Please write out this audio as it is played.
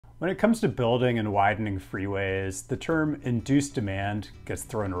When it comes to building and widening freeways, the term induced demand gets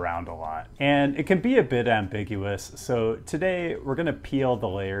thrown around a lot. And it can be a bit ambiguous, so today we're going to peel the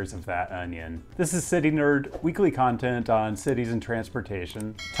layers of that onion. This is City Nerd, weekly content on cities and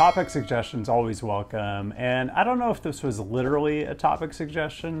transportation. Topic suggestions always welcome, and I don't know if this was literally a topic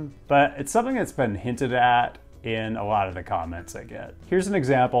suggestion, but it's something that's been hinted at in a lot of the comments I get. Here's an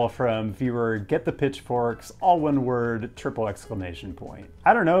example from viewer Get the Pitchforks, all one word, triple exclamation point.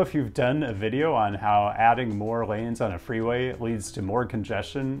 I don't know if you've done a video on how adding more lanes on a freeway leads to more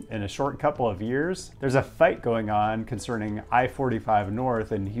congestion in a short couple of years. There's a fight going on concerning I-45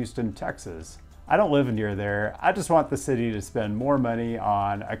 North in Houston, Texas. I don't live near there. I just want the city to spend more money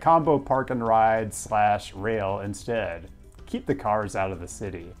on a combo park and ride / rail instead. Keep the cars out of the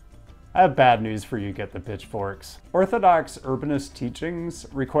city. I have bad news for you, Get the Pitchforks. Orthodox urbanist teachings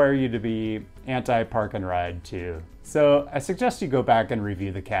require you to be anti-park and ride too. So I suggest you go back and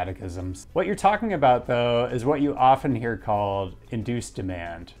review the catechisms. What you're talking about though is what you often hear called induced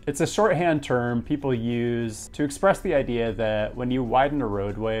demand. It's a shorthand term people use to express the idea that when you widen a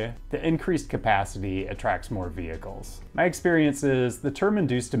roadway, the increased capacity attracts more vehicles. My experience is the term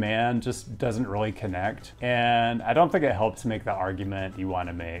induced demand just doesn't really connect, and I don't think it helps make the argument you want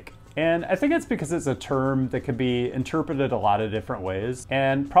to make. And I think it's because it's a term that can be interpreted a lot of different ways,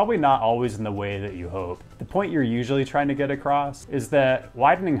 and probably not always in the way that you hope. The point you're usually trying to get across is that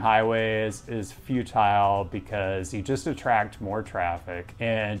widening highways is futile because you just attract more traffic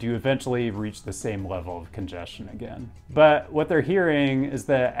and you eventually reach the same level of congestion again. But what they're hearing is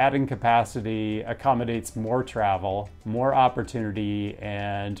that adding capacity accommodates more travel, more opportunity,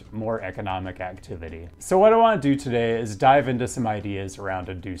 and more economic activity. So what I want to do today is dive into some ideas around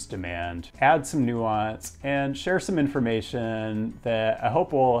induced demand, add some nuance, and share some information that I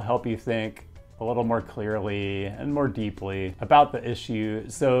hope will help you think a little more clearly and more deeply about the issue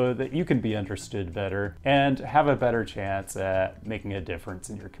so that you can be understood better and have a better chance at making a difference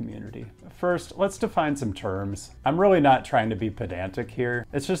in your community. First, let's define some terms. I'm really not trying to be pedantic here.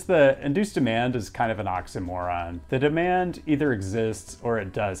 It's just that induced demand is kind of an oxymoron. The demand either exists or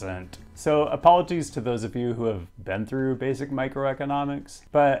it doesn't. So apologies to those of you who have been through basic microeconomics,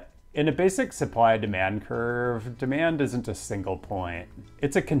 but in a basic supply-demand curve, demand isn't a single point.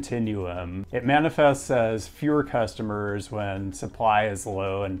 It's a continuum. It manifests as fewer customers when supply is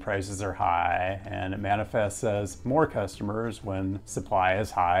low and prices are high, and it manifests as more customers when supply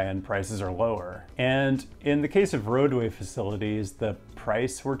is high and prices are lower. And in the case of roadway facilities, the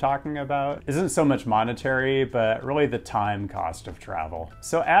price we're talking about isn't so much monetary, but really the time cost of travel.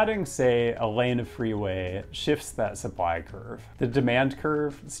 So adding, say, a lane of freeway shifts that supply curve. The demand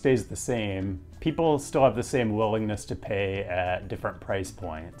curve stays the same. People still have the same willingness to pay at different price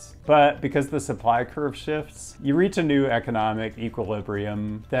points. But because the supply curve shifts, you reach a new economic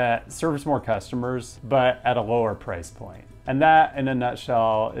equilibrium that serves more customers, but at a lower price point. And that, in a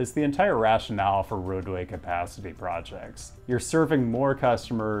nutshell, is the entire rationale for roadway capacity projects. You're serving more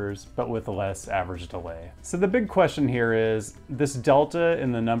customers, but with less average delay. So the big question here is, this delta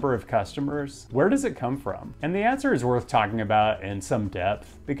in the number of customers, where does it come from? And the answer is worth talking about in some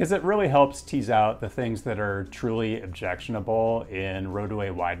depth, because it really helps tease out the things that are truly objectionable in roadway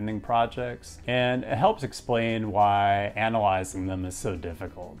widening projects, and it helps explain why analyzing them is so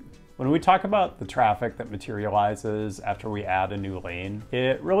difficult. When we talk about the traffic that materializes after we add a new lane,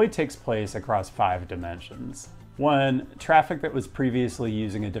 it really takes place across 5 dimensions. 1, traffic that was previously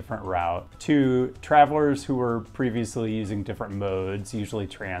using a different route. 2, travelers who were previously using different modes, usually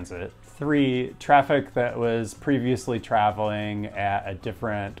transit. 3, traffic that was previously traveling at a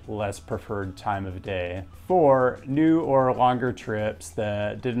different, less preferred time of day. 4, new or longer trips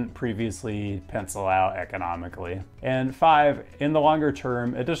that didn't previously pencil out economically. And 5, in the longer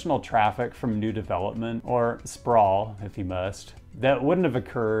term, additional traffic from new development, or sprawl, if you must, that wouldn't have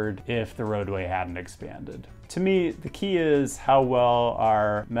occurred if the roadway hadn't expanded. To me, the key is how well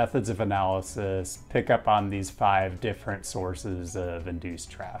our methods of analysis pick up on these 5 different sources of induced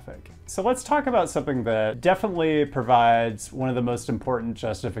traffic. So let's talk about something that definitely provides one of the most important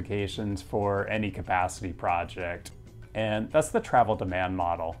justifications for any capacity project, and that's the travel demand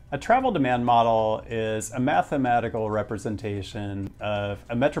model. A travel demand model is a mathematical representation of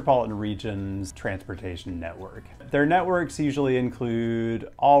a metropolitan region's transportation network. Their networks usually include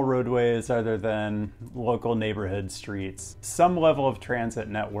all roadways other than local neighborhood streets, some level of transit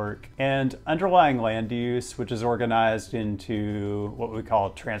network, and underlying land use, which is organized into what we call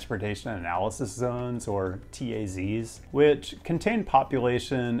transportation analysis zones, or TAZs, which contain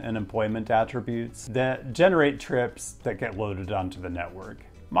population and employment attributes that generate trips that get loaded onto the network.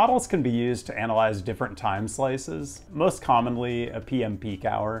 Models can be used to analyze different time slices, most commonly a PM peak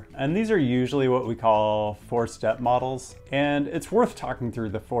hour, and these are usually what we call 4-step models. And it's worth talking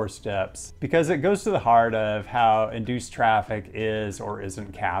through the 4 steps because it goes to the heart of how induced traffic is or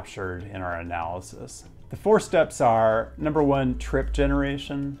isn't captured in our analysis. The 4 steps are, number 1, trip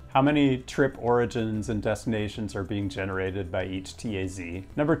generation. How many trip origins and destinations are being generated by each TAZ.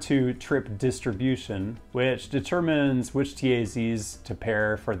 Number 2, trip distribution, which determines which TAZs to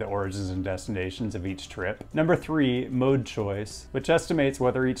pair for the origins and destinations of each trip. Number 3, mode choice, which estimates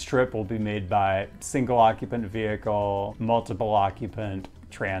whether each trip will be made by single occupant vehicle, multiple occupant,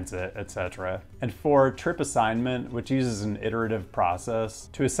 transit, etc. And 4, trip assignment, which uses an iterative process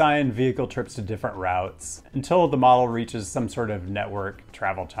to assign vehicle trips to different routes until the model reaches some sort of network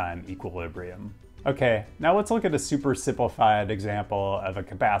travel time equilibrium. Okay, now let's look at a super simplified example of a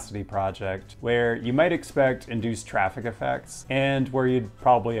capacity project where you might expect induced traffic effects and where you'd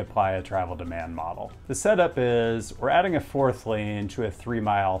probably apply a travel demand model. The setup is we're adding a 4th lane to a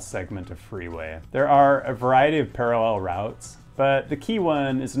 3-mile segment of freeway. There are a variety of parallel routes, but the key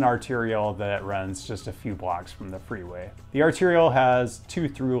one is an arterial that runs just a few blocks from the freeway. The arterial has 2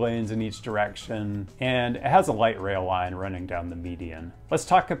 through lanes in each direction, and it has a light rail line running down the median. Let's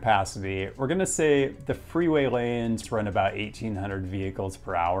talk capacity. We're gonna say the freeway lanes run about 1,800 vehicles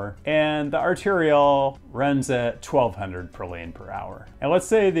per hour, and the arterial runs at 1,200 per lane per hour. And let's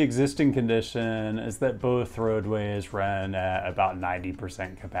say the existing condition is that both roadways run at about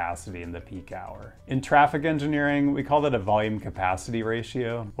 90% capacity in the peak hour. In traffic engineering, we call that a volume capacity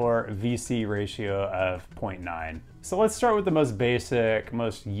ratio, or VC ratio of 0.9. So let's start with the most basic,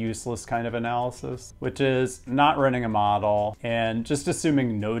 most useless kind of analysis, which is not running a model and just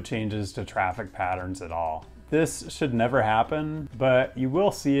assuming no changes to traffic patterns at all. This should never happen, but you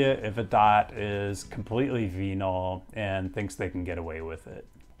will see it if a dot is completely venal and thinks they can get away with it.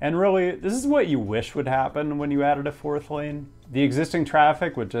 And really, this is what you wish would happen when you added a 4th lane. The existing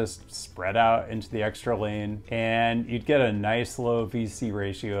traffic would just spread out into the extra lane, and you'd get a nice low VC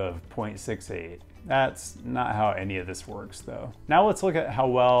ratio of 0.68. That's not how any of this works, though. Now let's look at how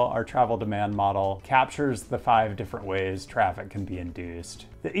well our travel demand model captures the 5 different ways traffic can be induced.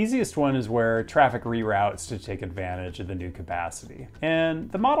 The easiest one is where traffic reroutes to take advantage of the new capacity.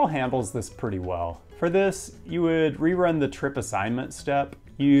 And the model handles this pretty well. For this, you would rerun the trip assignment step.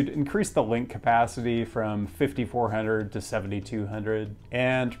 You'd increase the link capacity from 5,400 to 7,200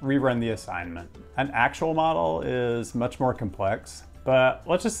 and rerun the assignment. An actual model is much more complex, but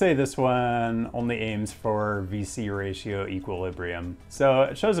let's just say this one only aims for VC ratio equilibrium. So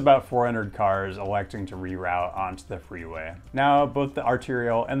it shows about 400 cars electing to reroute onto the freeway. Now both the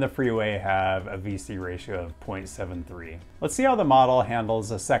arterial and the freeway have a VC ratio of 0.73. Let's see how the model handles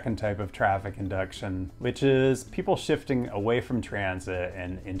a second type of traffic induction, which is people shifting away from transit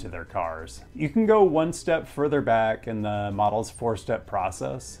and into their cars. You can go 1 step further back in the model's 4-step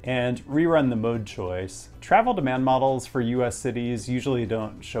process and rerun the mode choice. Travel demand models for US cities usually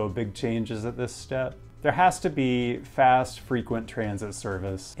don't show big changes at this step. There has to be fast, frequent transit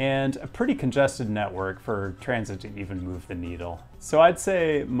service and a pretty congested network for transit to even move the needle. So I'd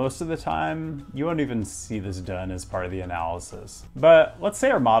say most of the time, you won't even see this done as part of the analysis. But let's say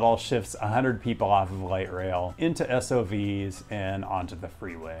our model shifts 100 people off of light rail into SOVs and onto the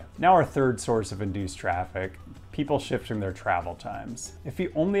freeway. Now our 3rd source of induced traffic, people shifting their travel times. If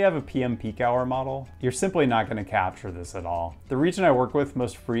you only have a PM peak hour model, you're simply not going to capture this at all. The region I work with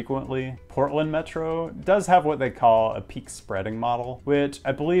most frequently, Portland Metro, does have what they call a peak spreading model, which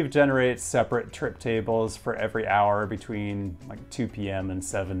I believe generates separate trip tables for every hour between like 2 p.m. and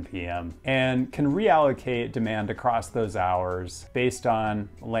 7 p.m. and can reallocate demand across those hours based on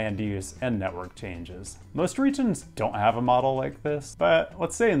land use and network changes. Most regions don't have a model like this, but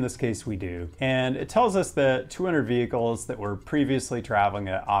let's say in this case we do. And it tells us that 200 vehicles that were previously traveling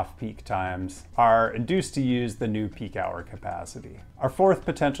at off-peak times are induced to use the new peak hour capacity. Our 4th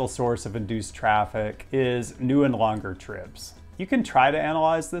potential source of induced traffic is new and longer trips. You can try to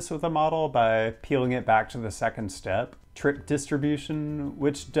analyze this with a model by peeling it back to the 2nd step, trip distribution,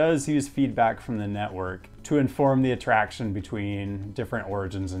 which does use feedback from the network to inform the attraction between different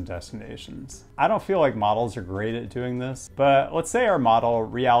origins and destinations. I don't feel like models are great at doing this, but let's say our model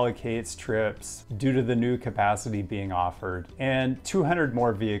reallocates trips due to the new capacity being offered, and 200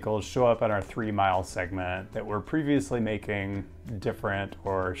 more vehicles show up on our 3-mile segment that were previously making different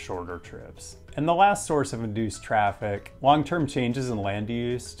or shorter trips. And the last source of induced traffic, long-term changes in land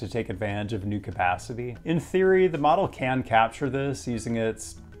use to take advantage of new capacity. In theory, the model can capture this using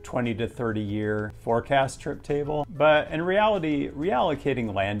its 20 to 30 year forecast trip table. But in reality,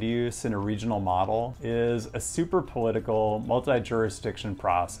 reallocating land use in a regional model is a super political, multi-jurisdiction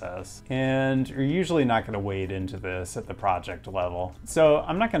process, and you're usually not going to wade into this at the project level. So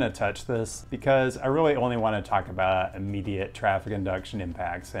I'm not going to touch this because I really only want to talk about immediate traffic induction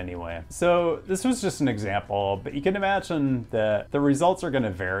impacts anyway. So this was just an example, but you can imagine that the results are going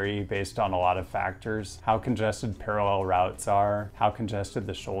to vary based on a lot of factors: how congested parallel routes are, how congested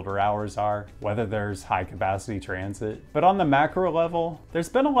the shoulder hours are, whether there's high capacity transit. But on the macro level, there's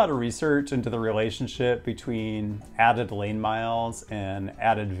been a lot of research into the relationship between added lane miles and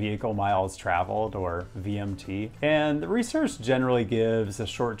added vehicle miles traveled, or VMT. And the research generally gives a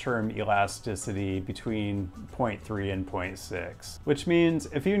short-term elasticity between 0.3 and 0.6, which means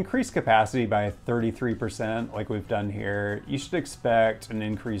if you increase capacity by 33%, like we've done here, you should expect an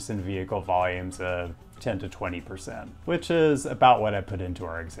increase in vehicle volumes of 10 to 20%, which is about what I put into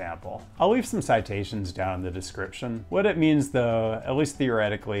our example. I'll leave some citations down in the description. What it means though, at least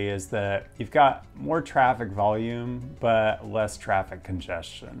theoretically, is that you've got more traffic volume, but less traffic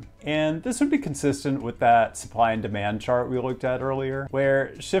congestion. And this would be consistent with that supply and demand chart we looked at earlier,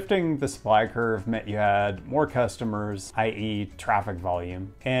 where shifting the supply curve meant you had more customers, i.e. traffic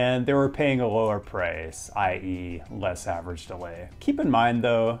volume, and they were paying a lower price, i.e. less average delay. Keep in mind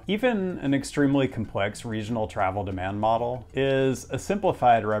though, even an extremely complex regional travel demand model is a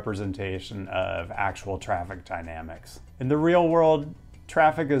simplified representation of actual traffic dynamics. In the real world,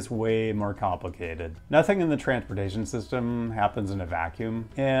 traffic is way more complicated. Nothing in the transportation system happens in a vacuum,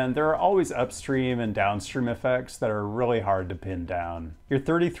 and there are always upstream and downstream effects that are really hard to pin down. Your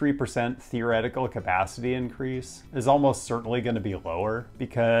 33% theoretical capacity increase is almost certainly going to be lower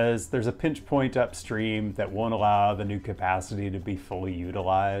because there's a pinch point upstream that won't allow the new capacity to be fully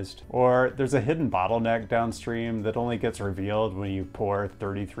utilized, or there's a hidden bottleneck downstream that only gets revealed when you pour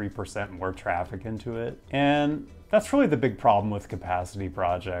 33% more traffic into it. And that's really the big problem with capacity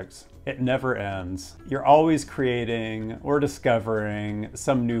projects. It never ends. You're always creating or discovering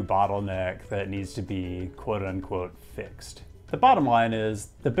some new bottleneck that needs to be quote unquote fixed. The bottom line is,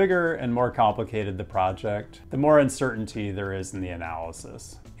 the bigger and more complicated the project, the more uncertainty there is in the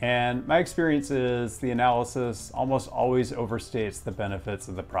analysis. And my experience is the analysis almost always overstates the benefits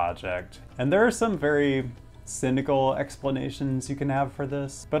of the project. And there are some very cynical explanations you can have for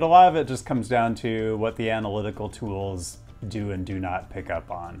this, but a lot of it just comes down to what the analytical tools do and do not pick up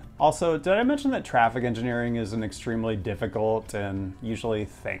on. Also, did I mention that traffic engineering is an extremely difficult and usually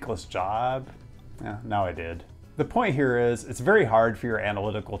thankless job? Yeah, now I did. The point here is, it's very hard for your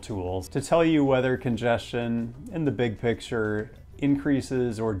analytical tools to tell you whether congestion in the big picture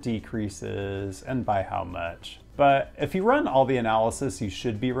increases or decreases, and by how much. But if you run all the analysis you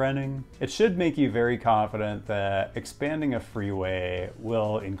should be running, it should make you very confident that expanding a freeway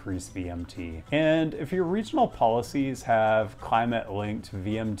will increase VMT. And if your regional policies have climate-linked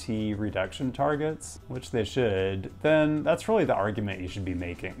VMT reduction targets, which they should, then that's really the argument you should be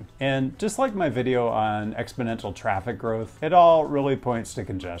making. And just like my video on exponential traffic growth, it all really points to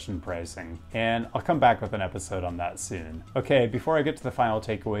congestion pricing. And I'll come back with an episode on that soon. Okay, before I get to the final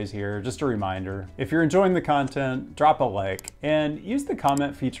takeaways here, just a reminder, if you're enjoying the content, drop a like and use the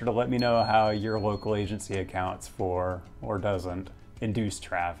comment feature to let me know how your local agency accounts for, or doesn't, induced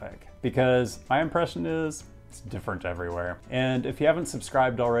traffic. Because my impression is it's different everywhere. And if you haven't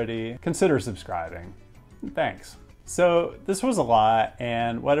subscribed already, consider subscribing. Thanks. So this was a lot,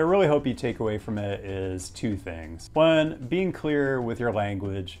 and what I really hope you take away from it is two things. One, being clear with your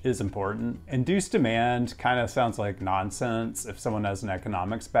language is important. Induced demand kind of sounds like nonsense if someone has an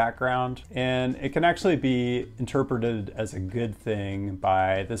economics background, and it can actually be interpreted as a good thing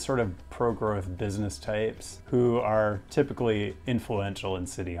by this sort of pro-growth business types who are typically influential in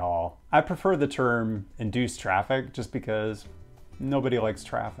City Hall. I prefer the term induced traffic just because nobody likes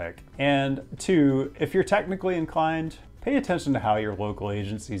traffic. And two, if you're technically inclined, pay attention to how your local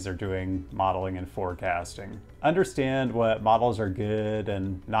agencies are doing modeling and forecasting. Understand what models are good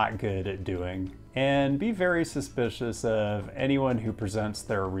and not good at doing, and be very suspicious of anyone who presents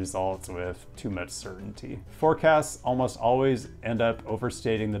their results with too much certainty. Forecasts almost always end up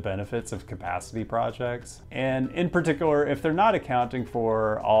overstating the benefits of capacity projects, and in particular, if they're not accounting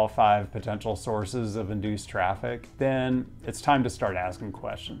for all 5 potential sources of induced traffic, then it's time to start asking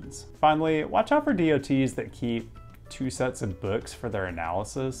questions. Finally, watch out for DOTs that keep 2 sets of books for their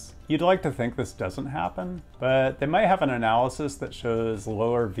analysis. You'd like to think this doesn't happen, but they might have an analysis that shows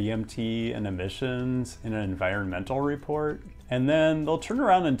lower VMT and emissions in an environmental report, And then they'll turn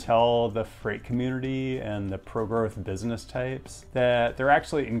around and tell the freight community and the pro-growth business types that they're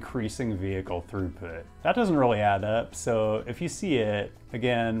actually increasing vehicle throughput. That doesn't really add up, so if you see it,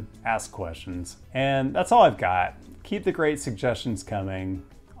 again, ask questions. And that's all I've got. Keep the great suggestions coming.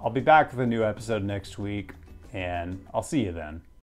 I'll be back with a new episode next week, and I'll see you then.